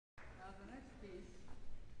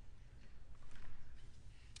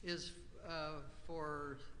is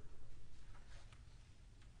for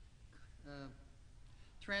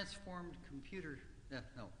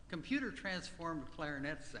computer transformed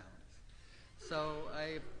clarinet sounds. So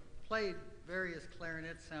I played various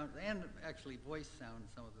clarinet sounds and actually voice sounds,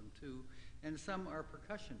 some of them too, and some are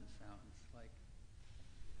percussion sounds. Like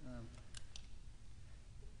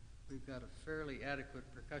we've got a fairly adequate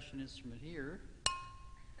percussion instrument here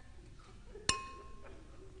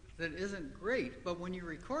that isn't great, but when you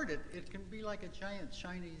record it, it can be like a giant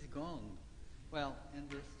Chinese gong. Well, and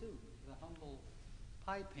this too, the humble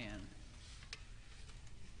pie pan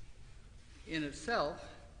in itself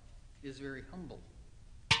is very humble,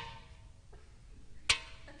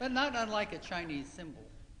 but not unlike a Chinese cymbal.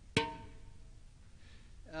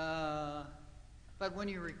 But when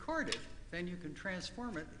you record it, then you can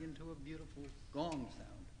transform it into a beautiful gong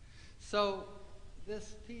sound. So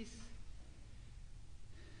this piece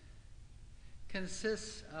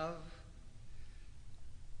consists of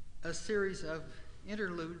a series of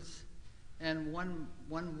interludes and one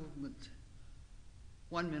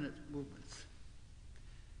minute movements,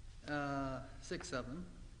 6 of them,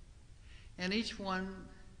 and each one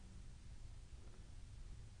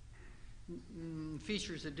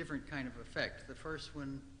features a different kind of effect. The first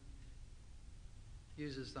one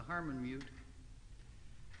uses the harmon mute,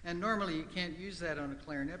 and normally you can't use that on a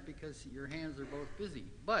clarinet because your hands are both busy.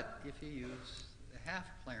 But if you use the half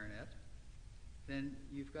clarinet, then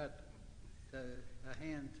you've got a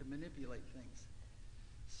hand to manipulate things.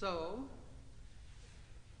 So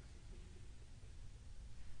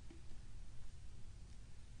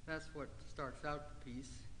that's what starts out the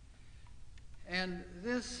piece. And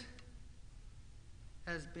this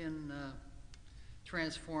has been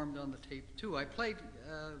transformed on the tape too. I played,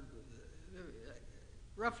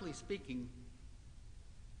 roughly speaking,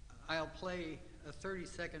 I'll play a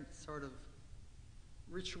 30-second sort of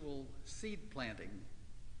ritual seed planting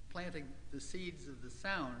the seeds of the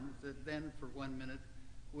sound that then for 1 minute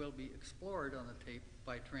will be explored on the tape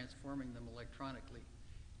by transforming them electronically,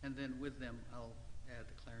 and then with them I'll add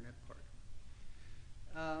the clarinet part.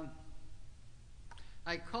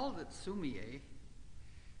 I called it sumie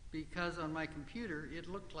because on my computer it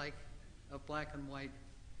looked like a black and white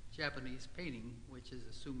Japanese painting, which is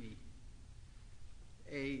a sumi.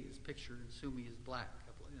 A is picture and sumi is black,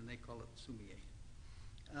 and they call it sumie.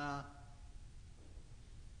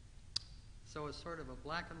 So it's sort of a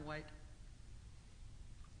black and white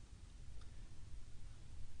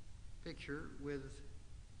picture with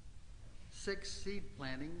 6 seed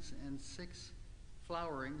plantings and 6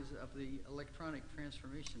 flowerings of the electronic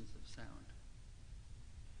transformations of sound.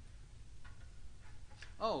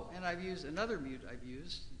 Oh, and I've used another mute I've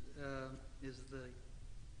used is the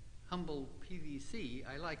humble PVC.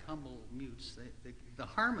 I like humble mutes. The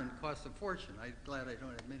harmon costs a fortune. I'm glad I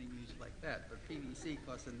don't have many mutes like that, but PVC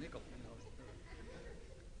costs a nickel, you know.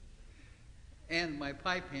 And my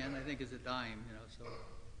pie pan, I think, is a dime, you know, so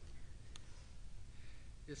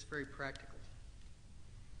it's very practical.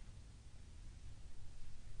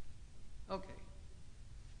 Okay.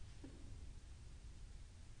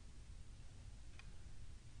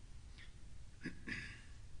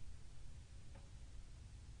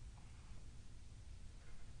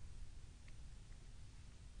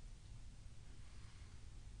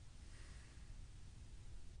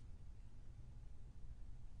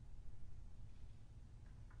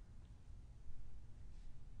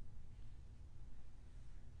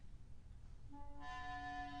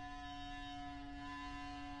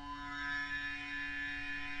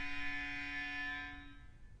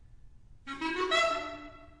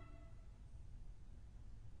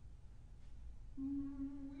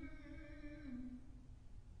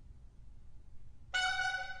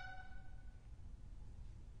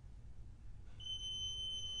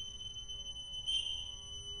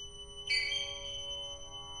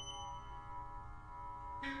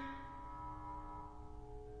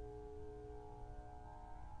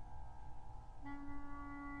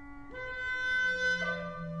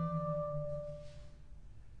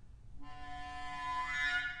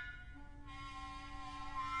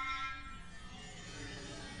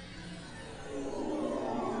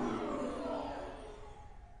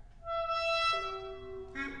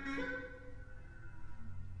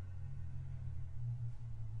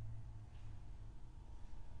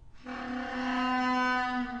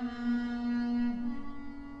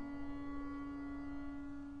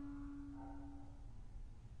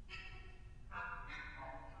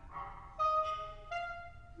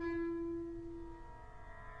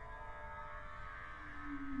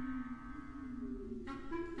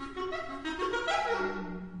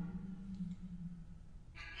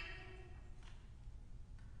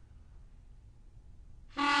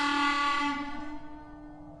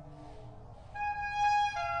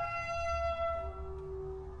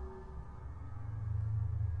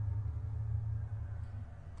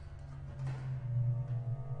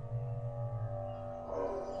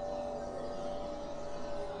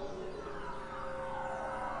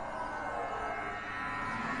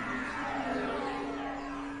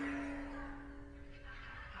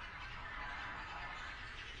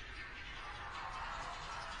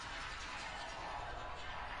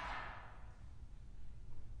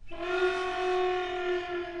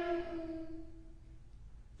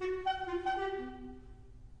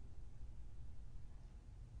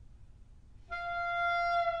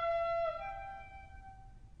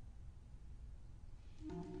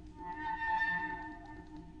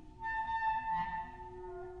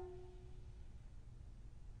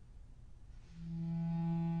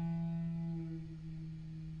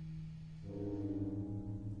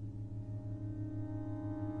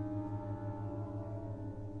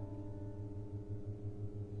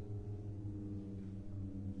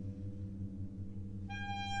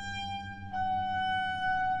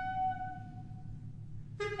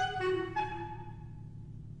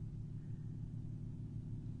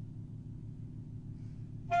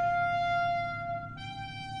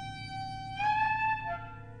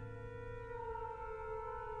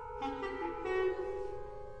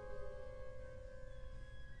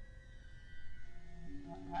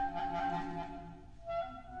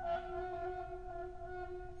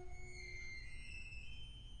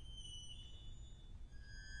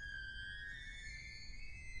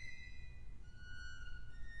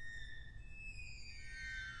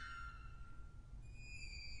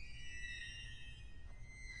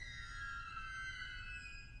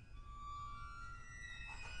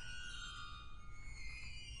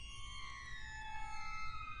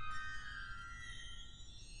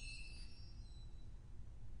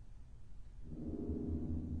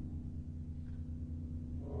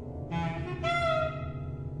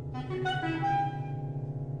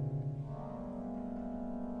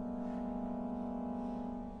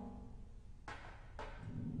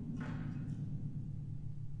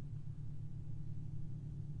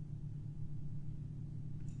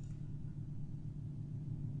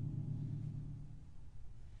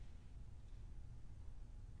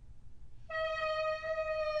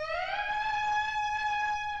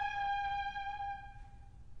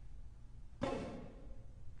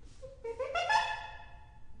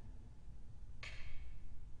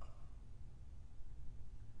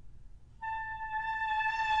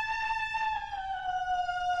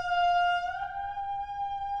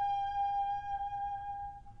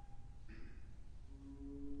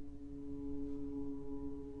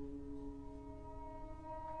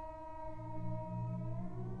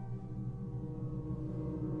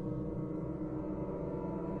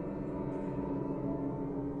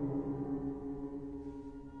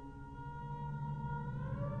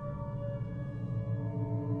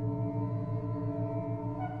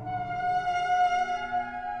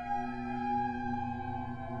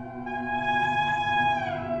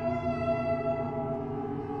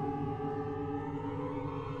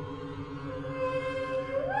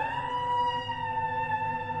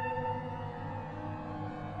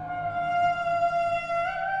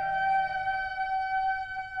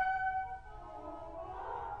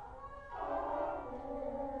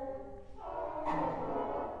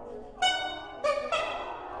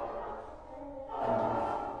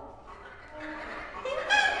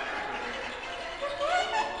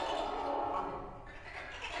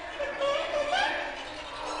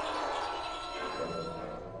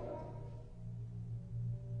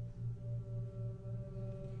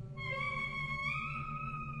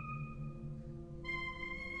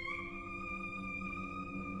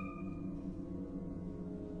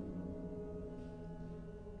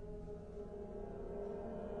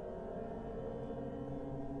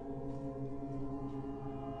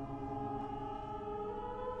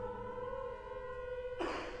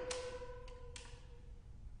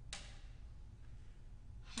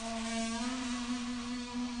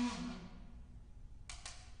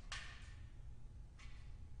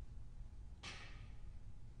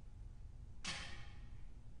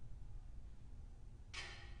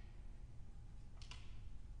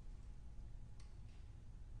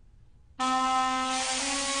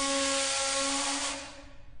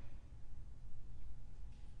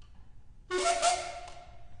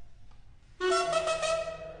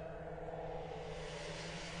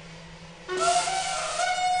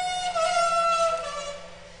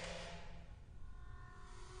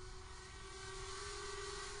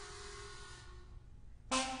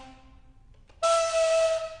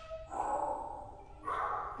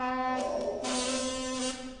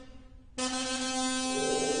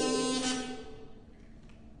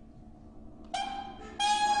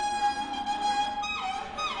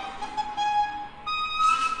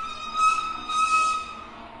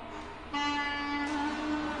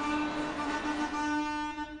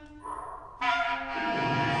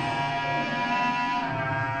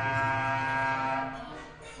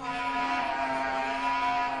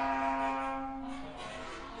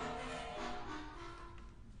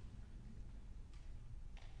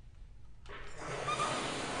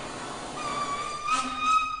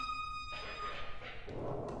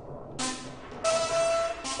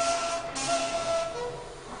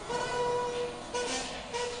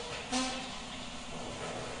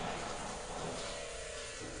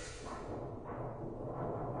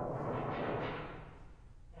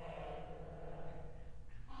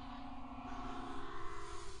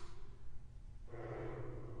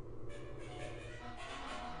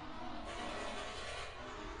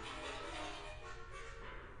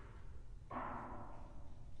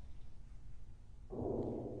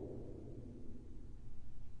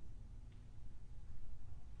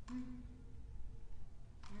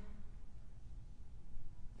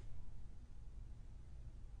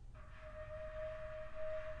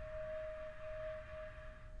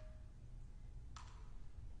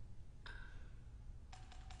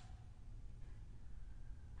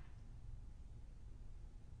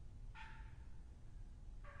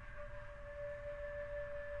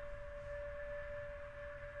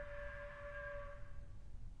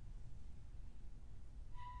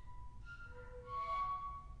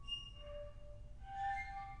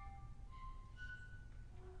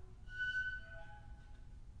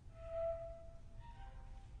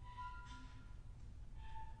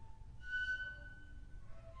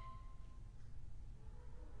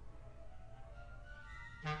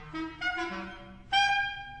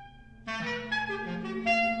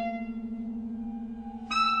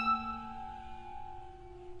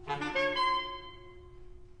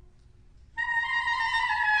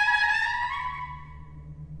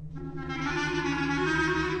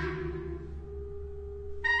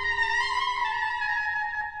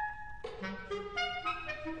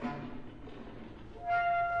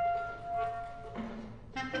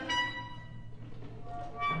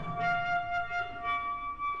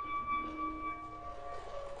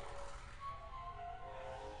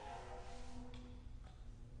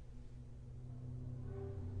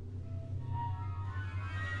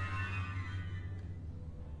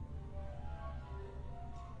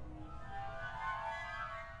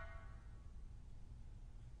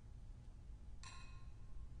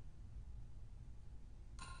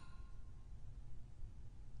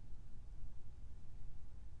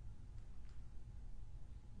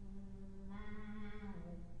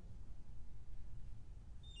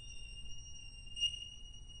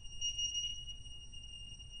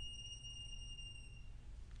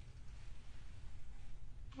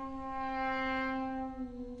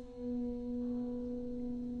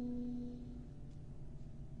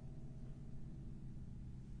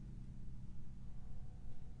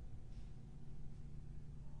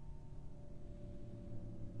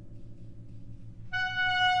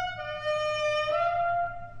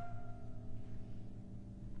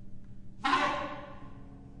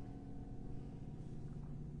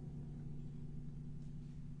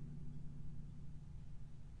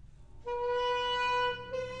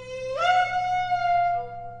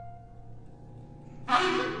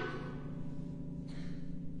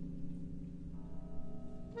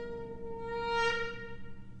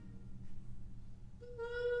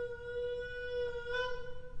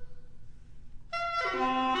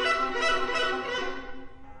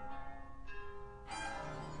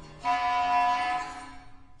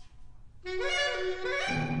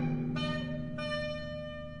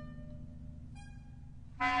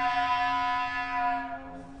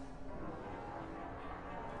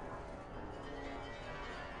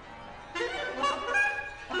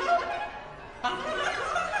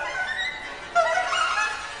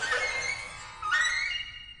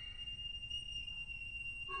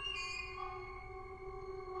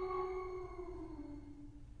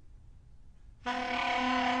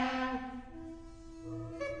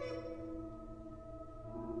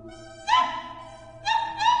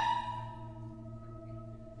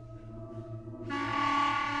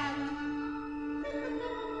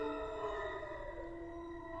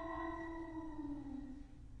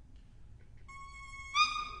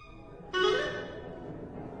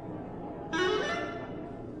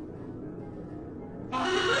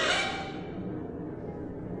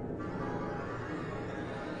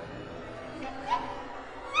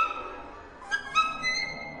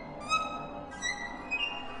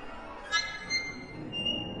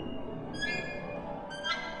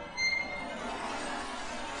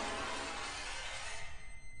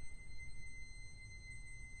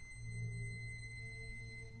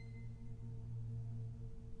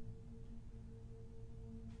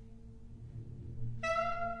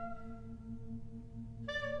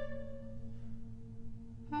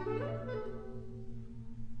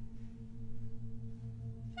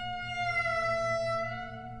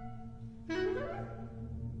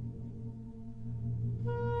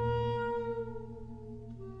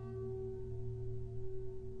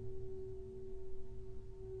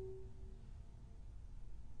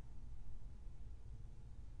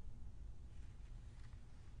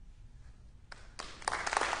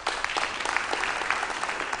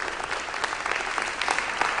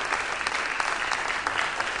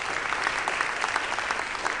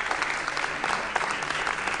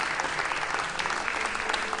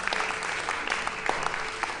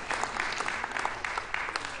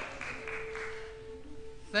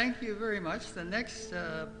 Thank you very much. The next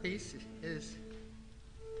piece is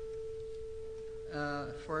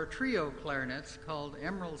for a trio clarinets called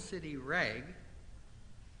Emerald City Rag.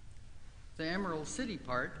 The Emerald City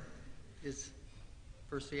part is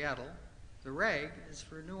for Seattle. The rag is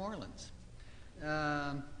for New Orleans.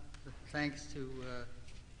 Thanks to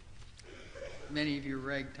many of you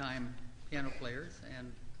ragtime piano players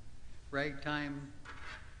and ragtime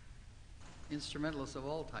instrumentalists of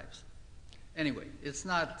all types. Anyway, it's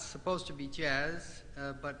not supposed to be jazz,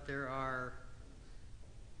 but there are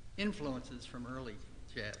influences from early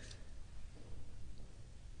jazz.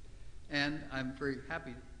 And I'm very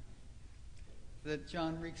happy that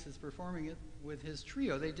John Reeks is performing it with his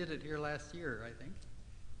trio. They did it here last year, I think.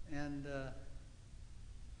 And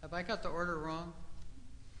have I got the order wrong?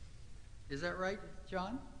 Is that right,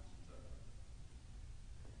 John?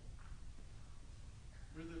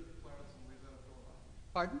 We're the Clarence and Louisiana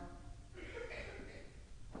Philharmonic. Pardon?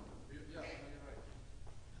 Yeah, no, you're right.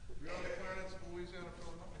 We are the Clarence and Louisiana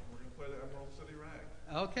Philharmonic. We're going to play the Emerald City Rag.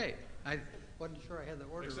 Okay. I wasn't sure I had the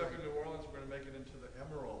order Except right. in New Orleans, we're going to make it into the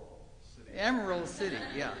Emerald City. Emerald City,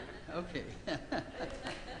 yeah. Okay.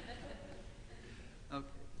 Okay.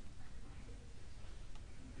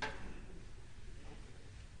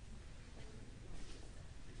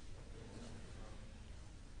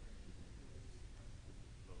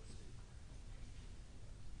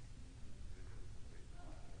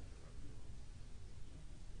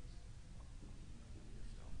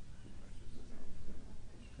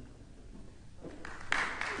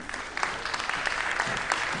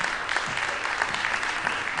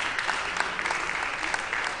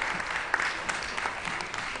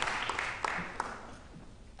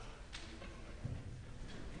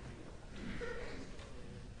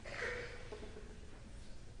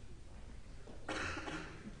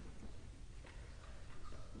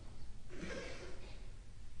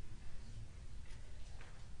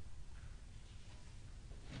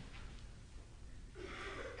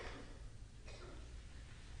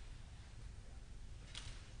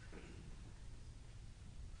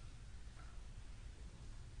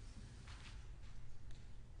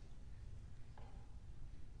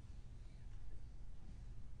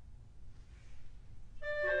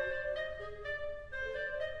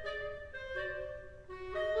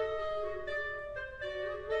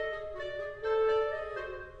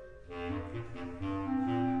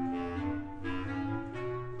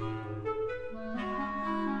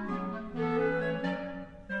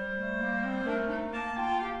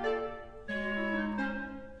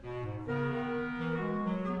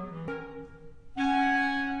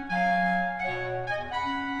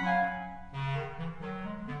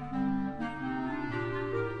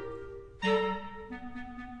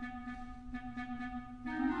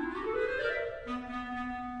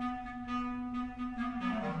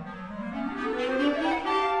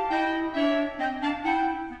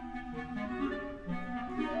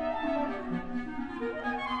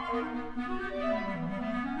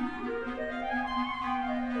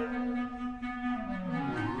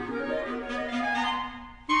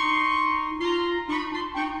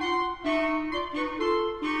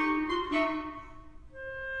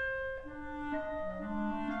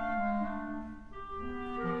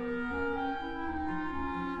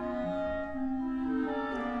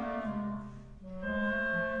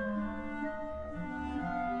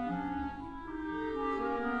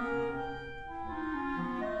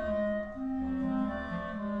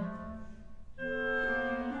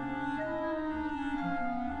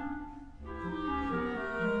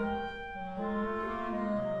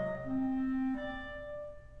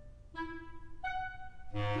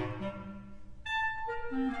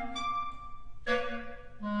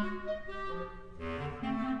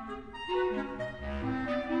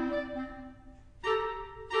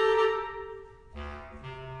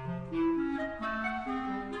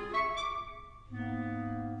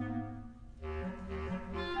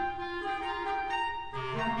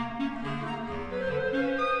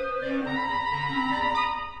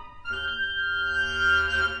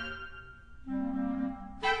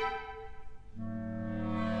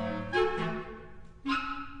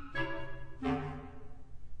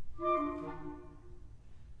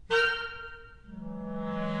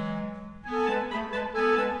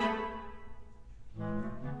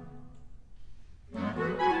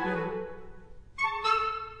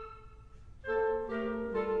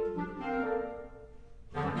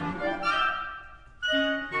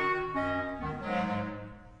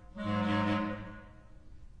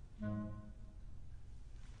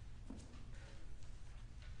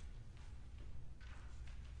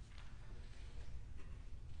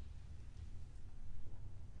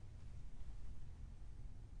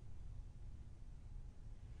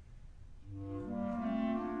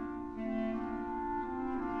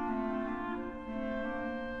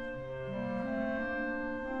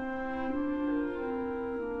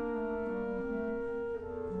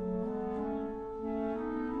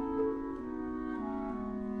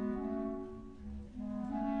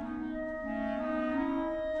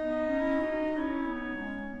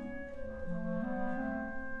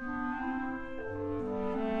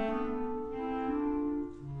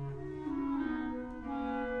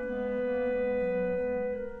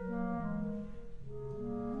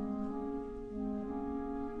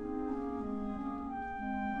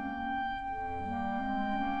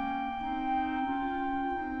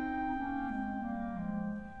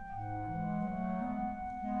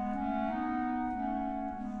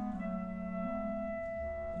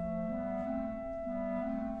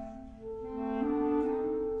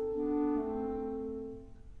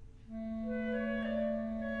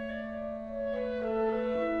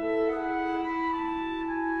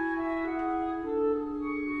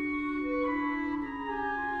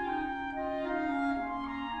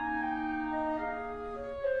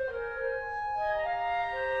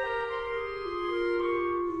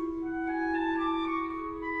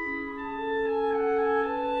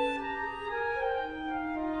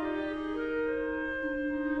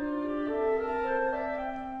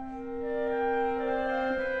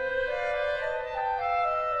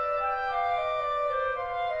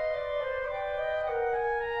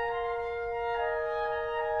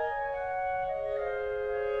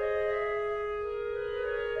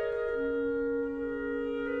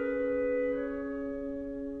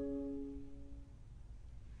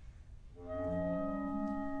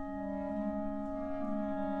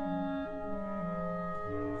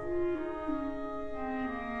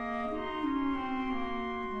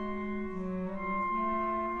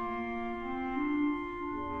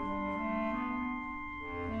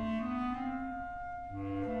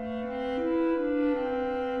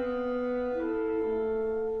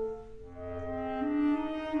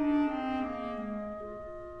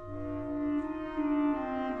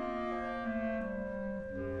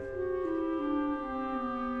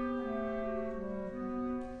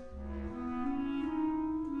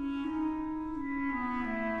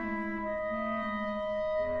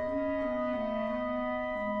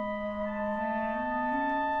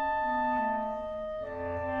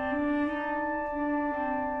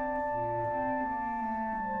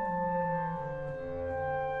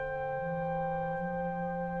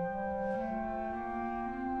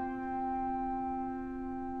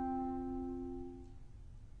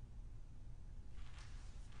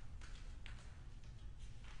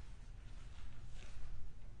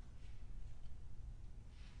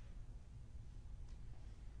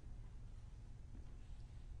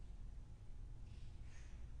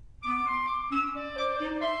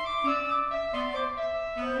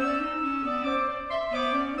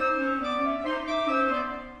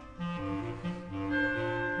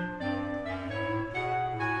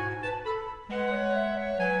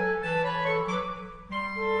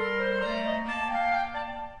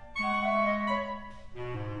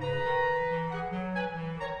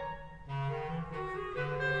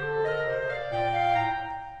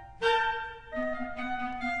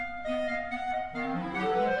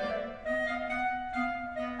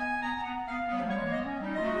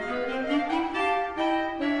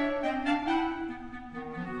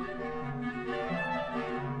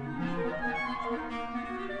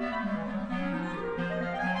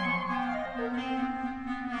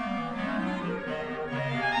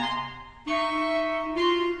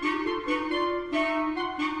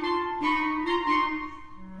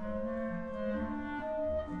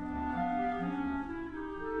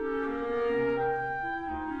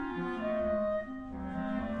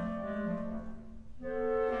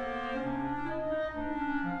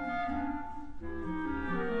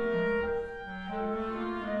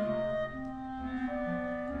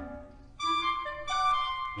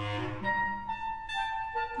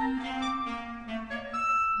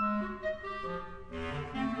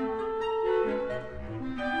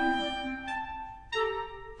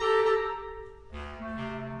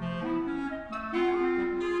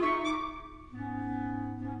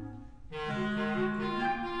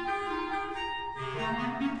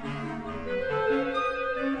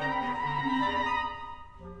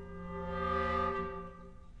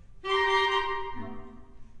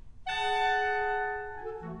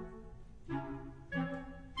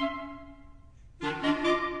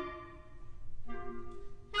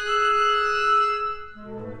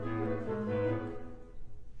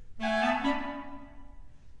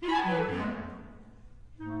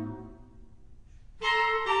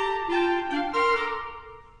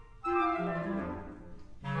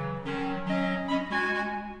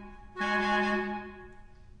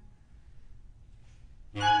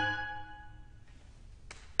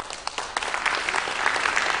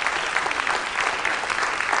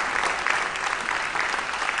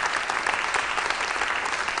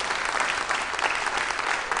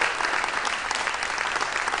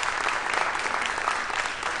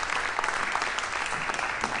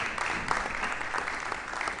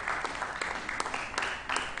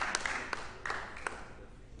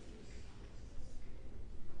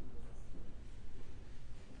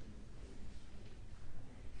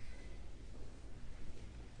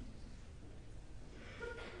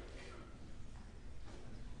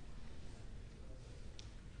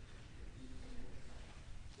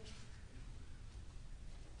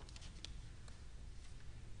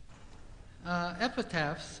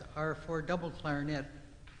 Epitaphs are for double clarinet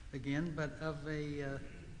again, but of a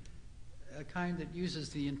kind that uses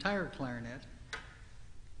the entire clarinet.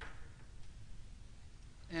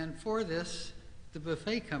 And for this, the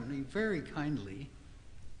Buffet Company very kindly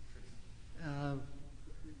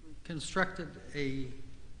constructed a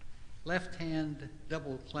left-hand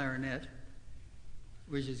double clarinet,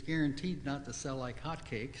 which is guaranteed not to sell like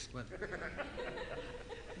hotcakes, but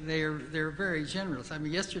they're very generous. I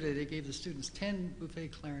mean, yesterday they gave the students 10 Buffet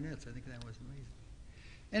clarinets. I think that was amazing.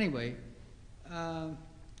 Anyway,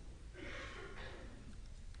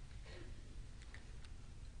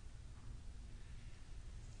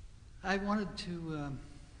 I wanted to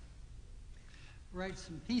write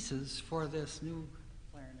some pieces for this new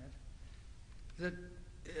clarinet. That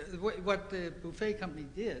what the Buffet Company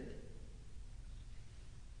did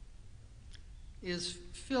is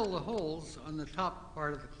fill the holes on the top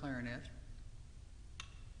part of the clarinet,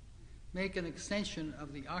 make an extension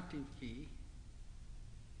of the octave key,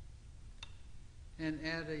 and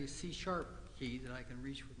add a C-sharp key that I can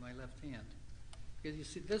reach with my left hand. Because you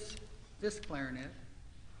see, this clarinet,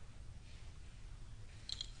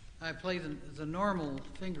 I play the normal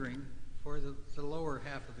fingering for the lower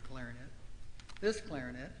half of the clarinet. This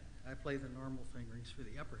clarinet, I play the normal fingerings for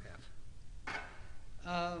the upper half.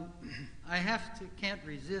 I can't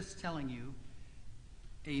resist telling you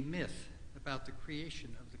a myth about the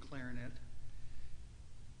creation of the clarinet,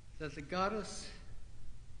 that the goddess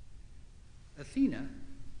Athena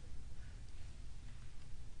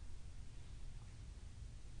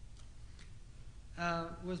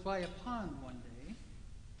was by a pond one day,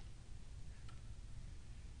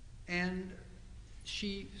 and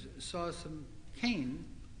she saw some cane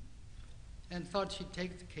and thought she'd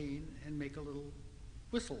take the cane and make a little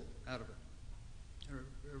whistle out of it, or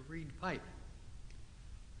a reed pipe.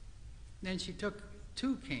 Then she took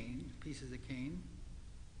two pieces of cane,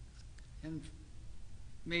 and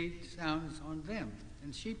made sounds on them.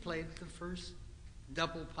 And she played the first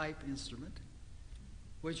double pipe instrument,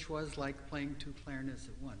 which was like playing two clarinets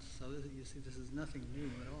at once. So you see, this is nothing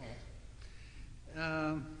new at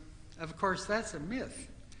all. Of course, that's a myth.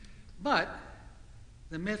 But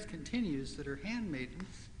the myth continues that her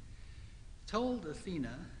handmaidens told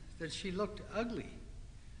Athena that she looked ugly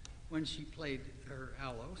when she played her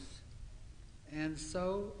aulos. And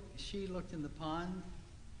so she looked in the pond,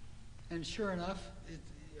 and sure enough,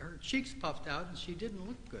 her cheeks puffed out and she didn't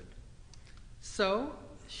look good. So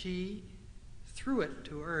she threw it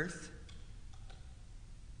to earth,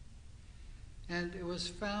 and it was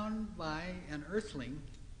found by an earthling,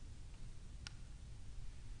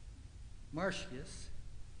 Marcius,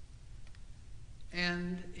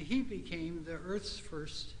 and he became the Earth's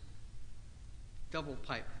first double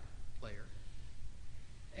pipe player.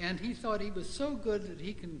 And he thought he was so good that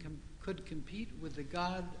he could compete with the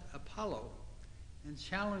god Apollo, and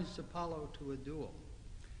challenged Apollo to a duel.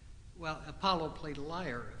 Well, Apollo played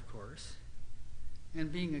lyre, of course,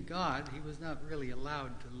 and being a god, he was not really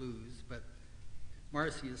allowed to lose, but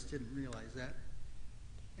Marcius didn't realize that.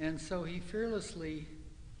 And so he fearlessly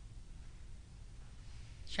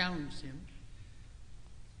challenged him.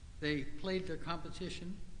 They played their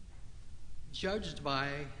competition, judged by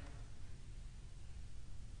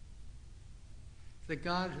the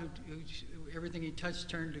god who everything he touched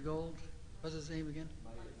turned to gold. What's his name again?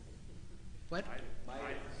 Midas. What?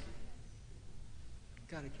 Midas.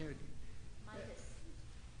 God, I can't. Midas.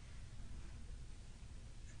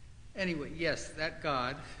 Anyway, yes, that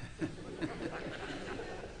god.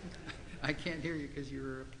 I can't hear you because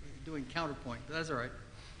you're doing counterpoint, but that's all right.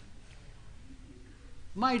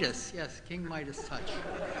 Midas, yes, King Midas touched.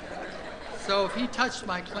 So if he touched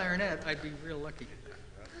my clarinet, I'd be real lucky.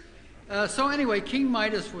 So anyway, King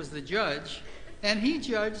Midas was the judge, and he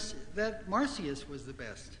judged that Marcius was the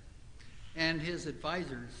best. And his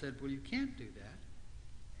advisors said, well, you can't do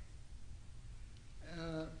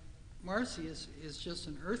that. Marcius is just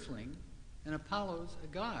an earthling, and Apollo's a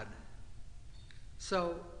god.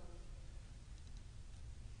 So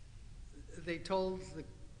they told the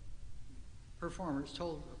performers,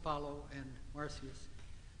 told Apollo and Marcius,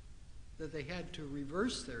 that they had to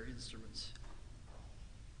reverse their instruments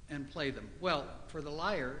and play them. Well, for the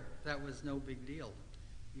lyre, that was no big deal.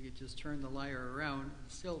 You could just turn the lyre around and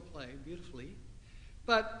still play beautifully.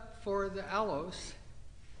 But for the aulos,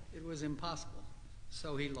 it was impossible.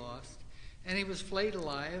 So he lost. And he was flayed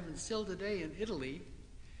alive, and still today in Italy,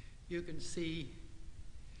 you can see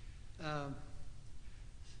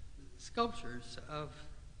sculptures of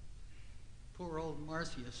poor old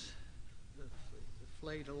Marcius,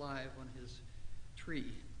 flayed alive on his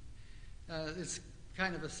tree. It's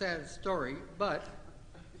kind of a sad story, but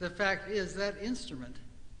the fact is that instrument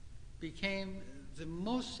became the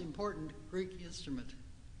most important Greek instrument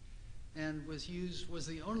and was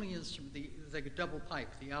the only instrument, the double pipe,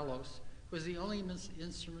 the allos, was the only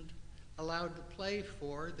instrument allowed to play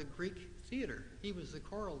for the Greek theater. He was the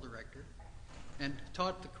choral director and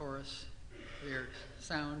taught the chorus their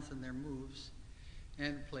sounds and their moves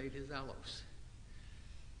and played his allos.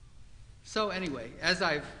 So anyway, as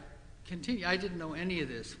I've continued, I didn't know any of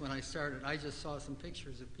this when I started. I just saw some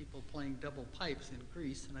pictures of people playing double pipes in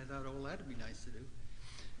Greece, and I thought, oh, well, that'd be nice to do.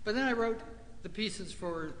 But then I wrote the pieces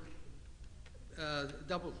for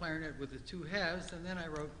double clarinet with the two halves, and then I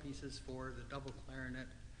wrote pieces for the double clarinet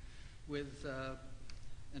with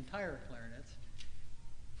entire clarinets.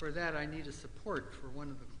 For that, I need a support for one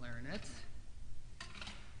of the clarinets.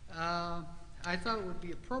 I thought it would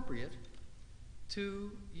be appropriate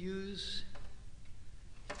to use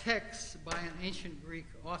texts by an ancient Greek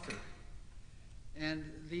author. And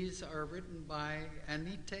these are written by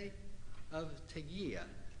Anite of Tegea,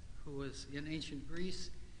 who was in ancient Greece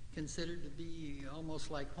considered to be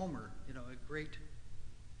almost like Homer, you know, a great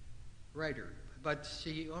writer. But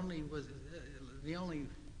she only was, the only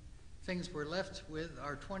things we're left with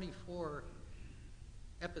are 24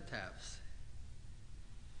 epitaphs.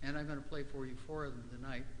 And I'm going to play for you 4 of them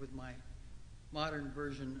tonight with my modern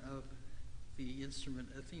version of the instrument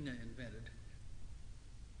Athena invented.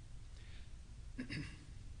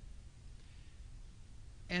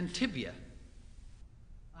 Antibia.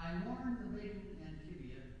 I mourn the maiden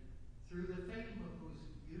Antibia, through the fame of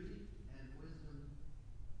whose beauty and wisdom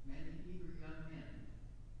many eager young men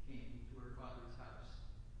came to her father's house.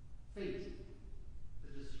 Fate,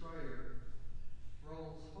 the destroyer,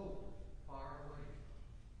 rolls hope far away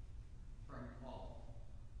from all.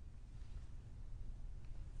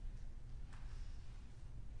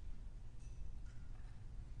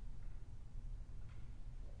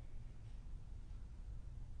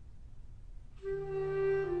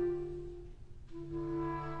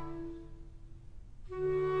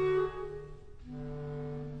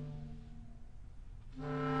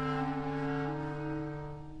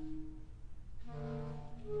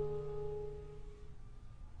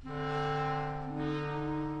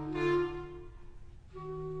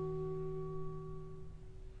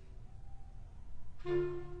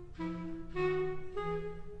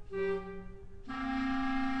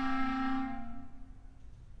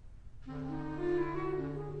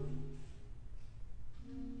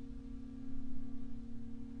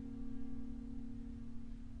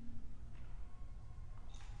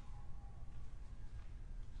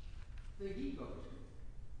 The he-goat.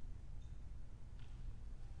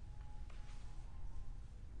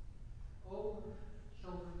 O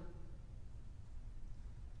children,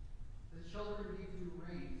 the children give you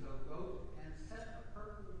reins, O goat, and set a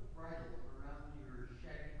purple bridle around your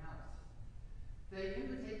shaggy mouth. They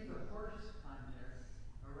imitate the horse contests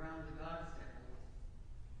around the god's temple,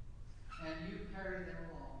 and you carry them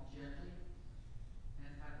along gently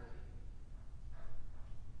and happily.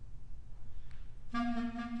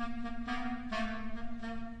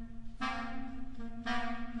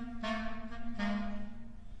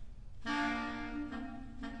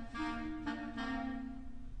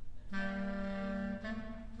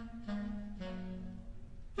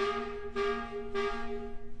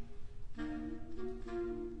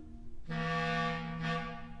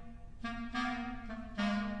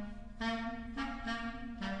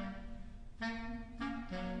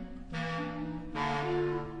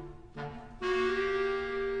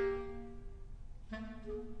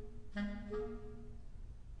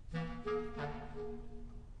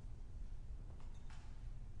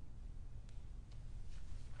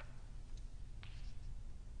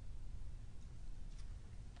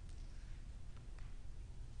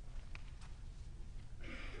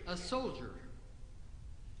 A soldier.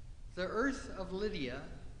 The earth of Lydia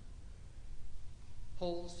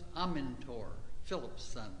holds Amintor, Philip's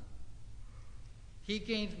son. He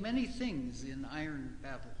gained many things in iron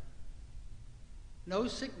battle. No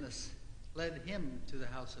sickness led him to the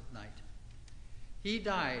house of night. He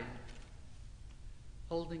died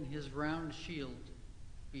holding his round shield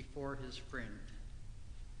before his friend.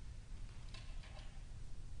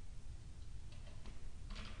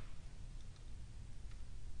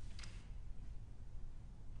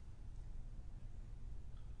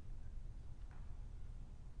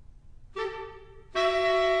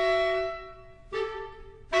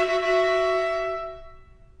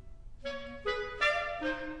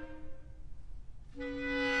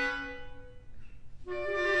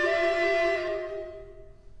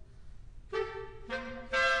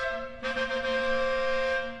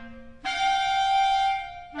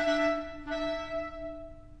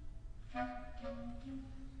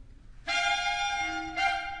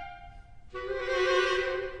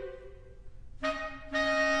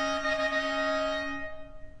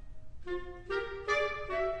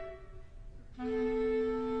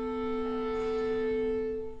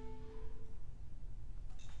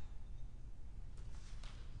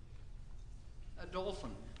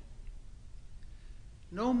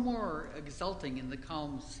 No more exulting in the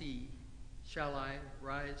calm sea shall I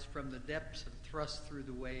rise from the depths and thrust through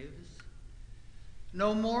the waves.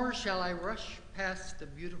 No more shall I rush past the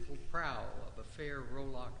beautiful prow of a fair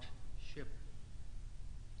row-locked ship,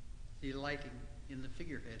 delighting in the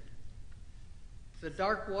figurehead. The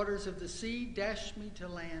dark waters of the sea dash me to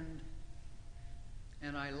land,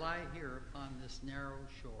 and I lie here upon this narrow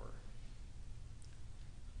shore.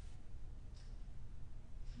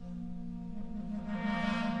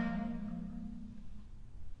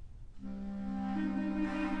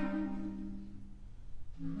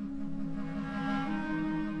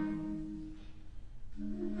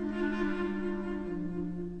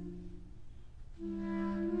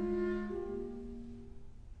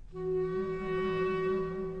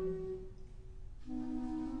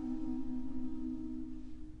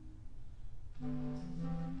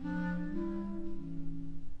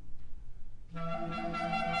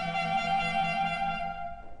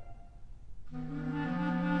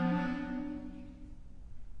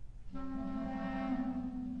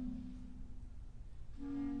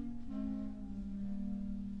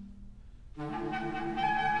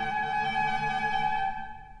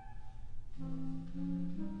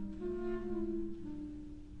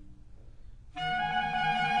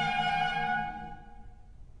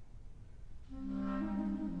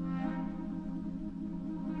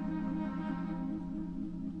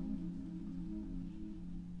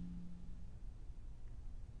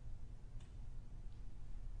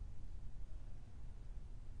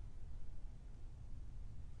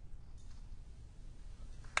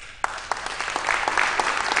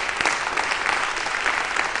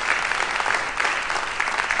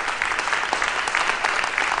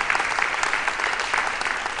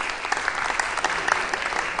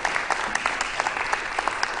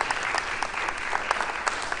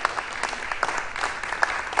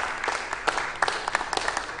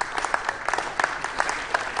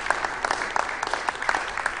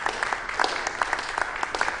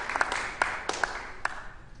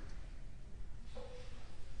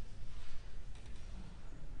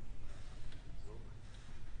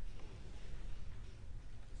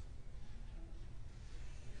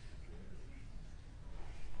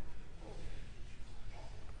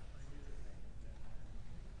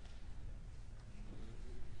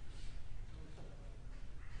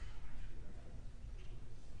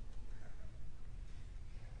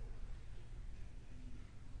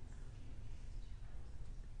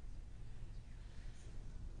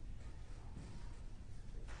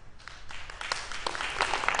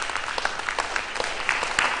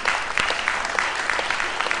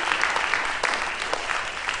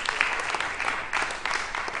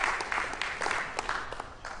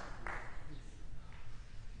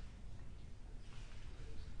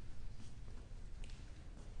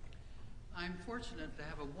 I'm fortunate to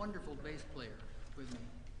have a wonderful bass player with me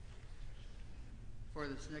for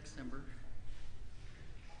this next number,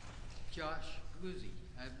 Josh Guzzi.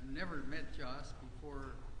 I've never met Josh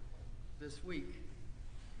before this week,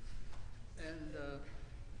 and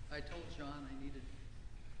I told John I needed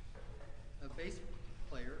a bass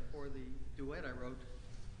player for the duet I wrote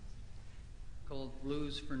called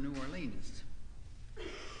Blues for New Orleans.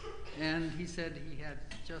 And he said he had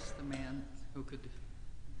just the man who could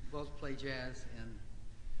both play jazz and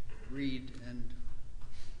read and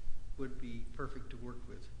would be perfect to work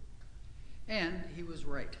with. And he was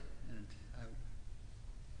right, and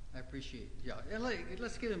I appreciate Josh. And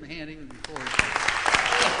let's give him a hand even before he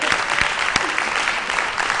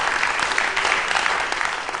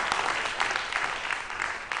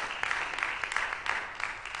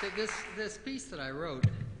This piece that I wrote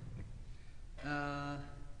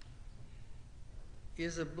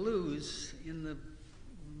is a blues in the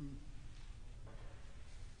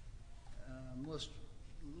most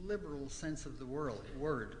liberal sense of the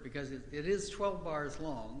word, because it is 12 bars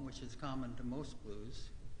long, which is common to most blues.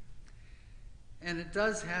 And it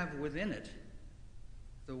does have within it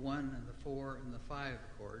the 1 and the 4 and the 5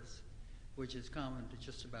 chords, which is common to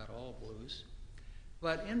just about all blues.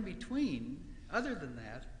 But in between, other than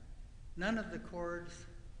that, none of the chords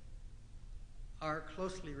are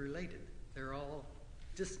closely related. They're all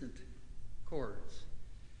distant chords.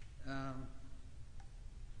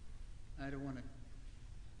 I don't want to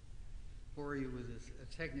bore you with a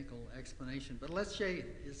technical explanation, but let's say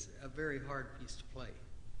it's a very hard piece to play.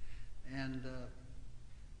 And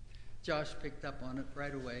Josh picked up on it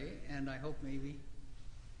right away, and I hope maybe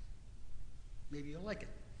you'll like it.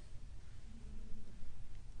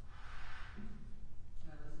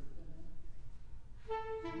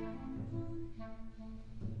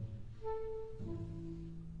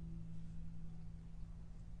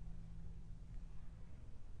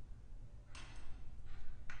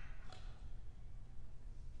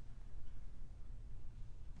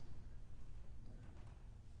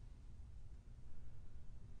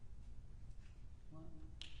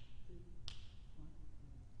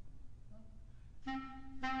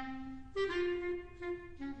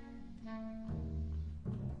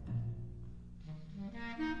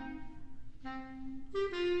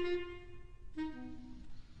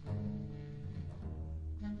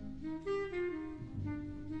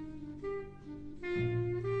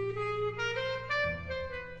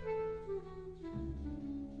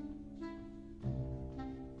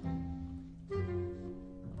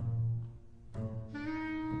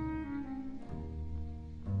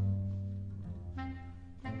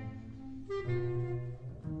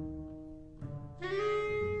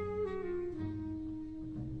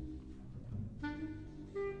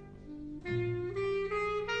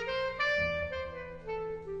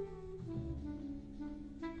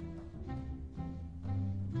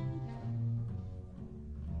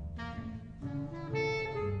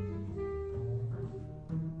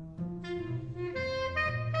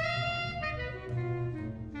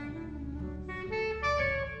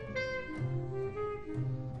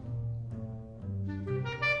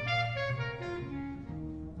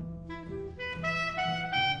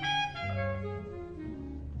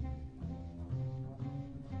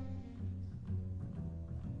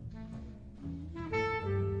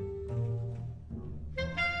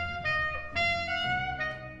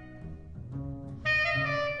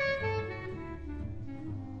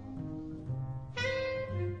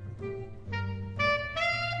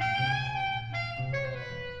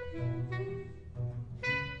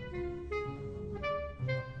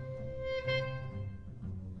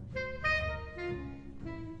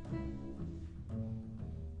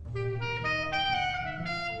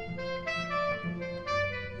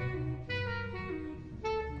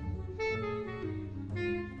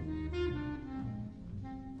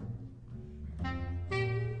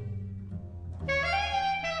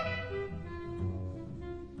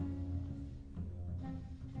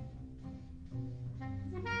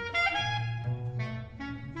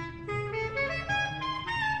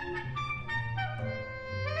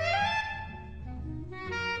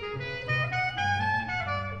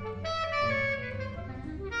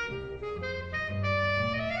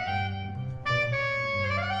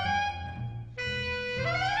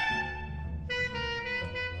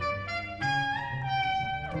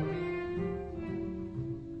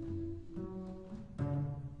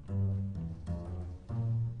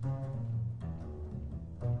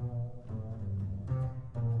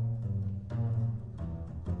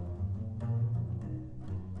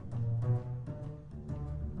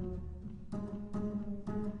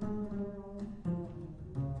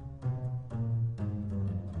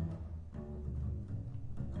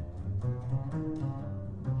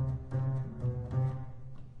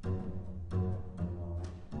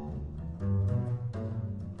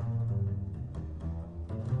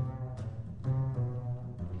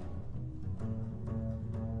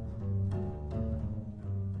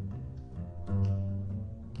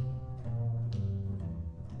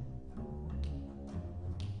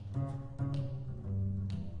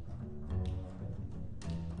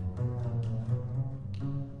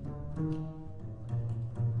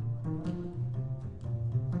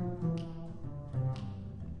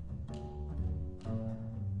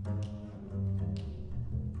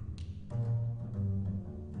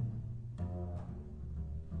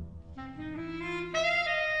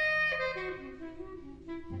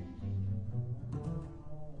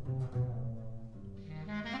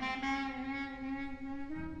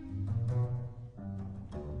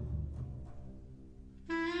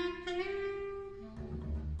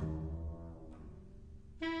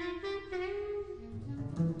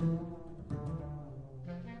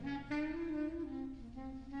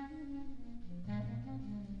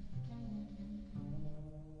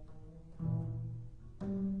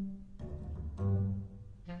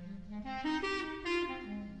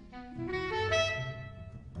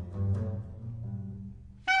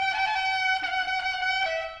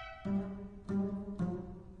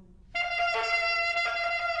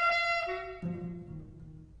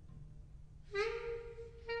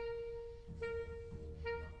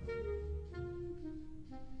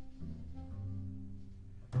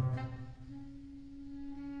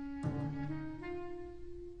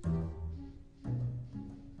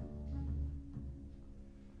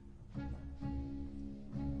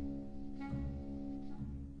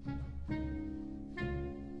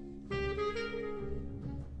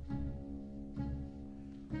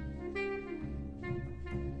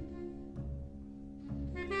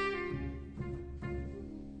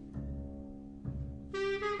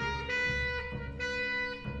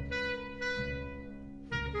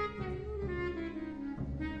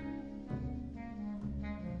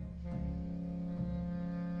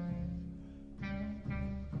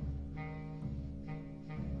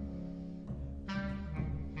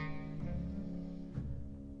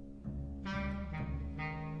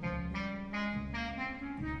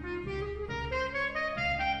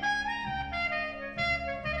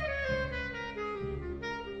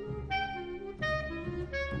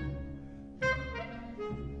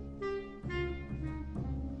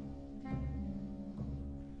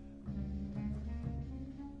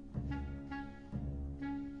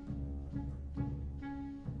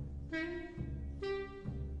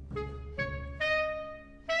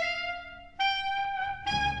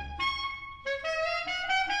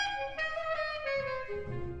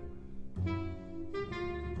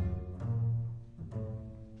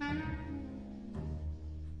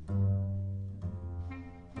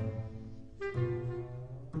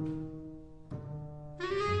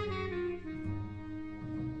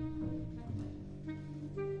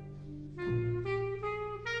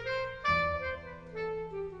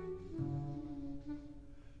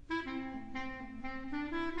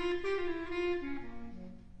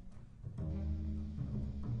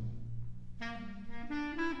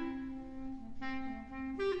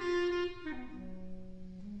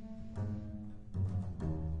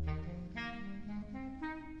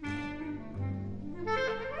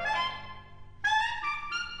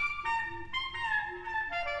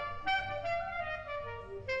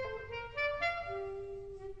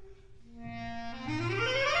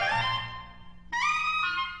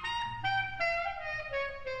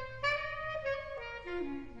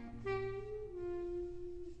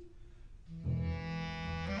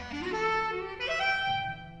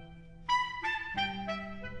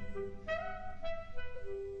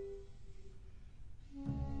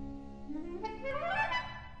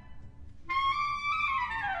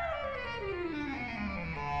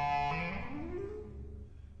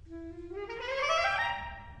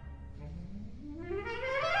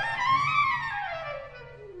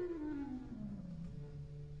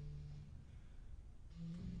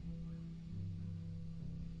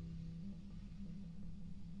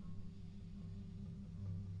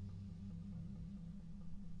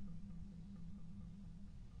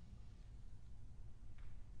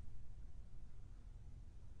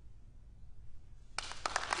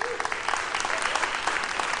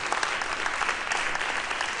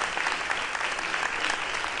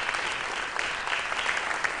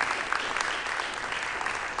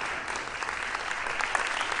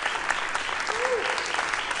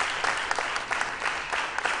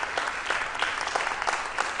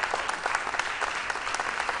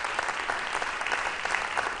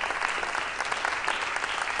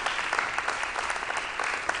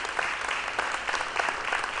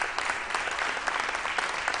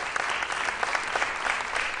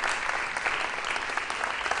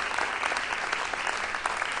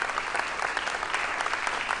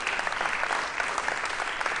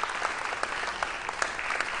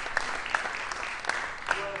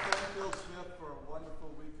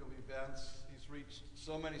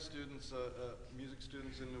 many students, music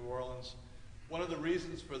students in New Orleans. One of the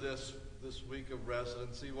reasons for this week of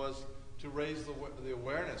residency was to raise the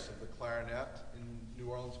awareness of the clarinet in New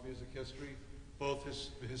Orleans music history, both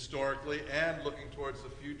historically and looking towards the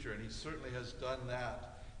future, and he certainly has done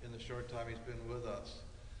that in the short time he's been with us.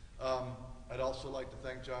 I'd also like to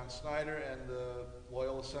thank John Snyder and the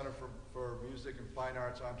Loyola Center for Music and Fine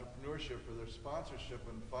Arts Entrepreneurship for their sponsorship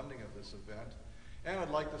and funding of this event. And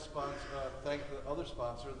I'd like to thank the other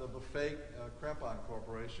sponsor, the Buffet Crampon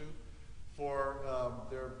Corporation, for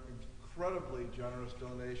their incredibly generous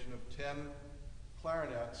donation of 10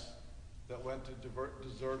 clarinets that went to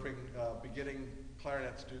deserving beginning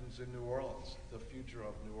clarinet students in New Orleans, the future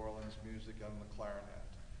of New Orleans music and the clarinet.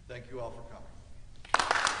 Thank you all for coming.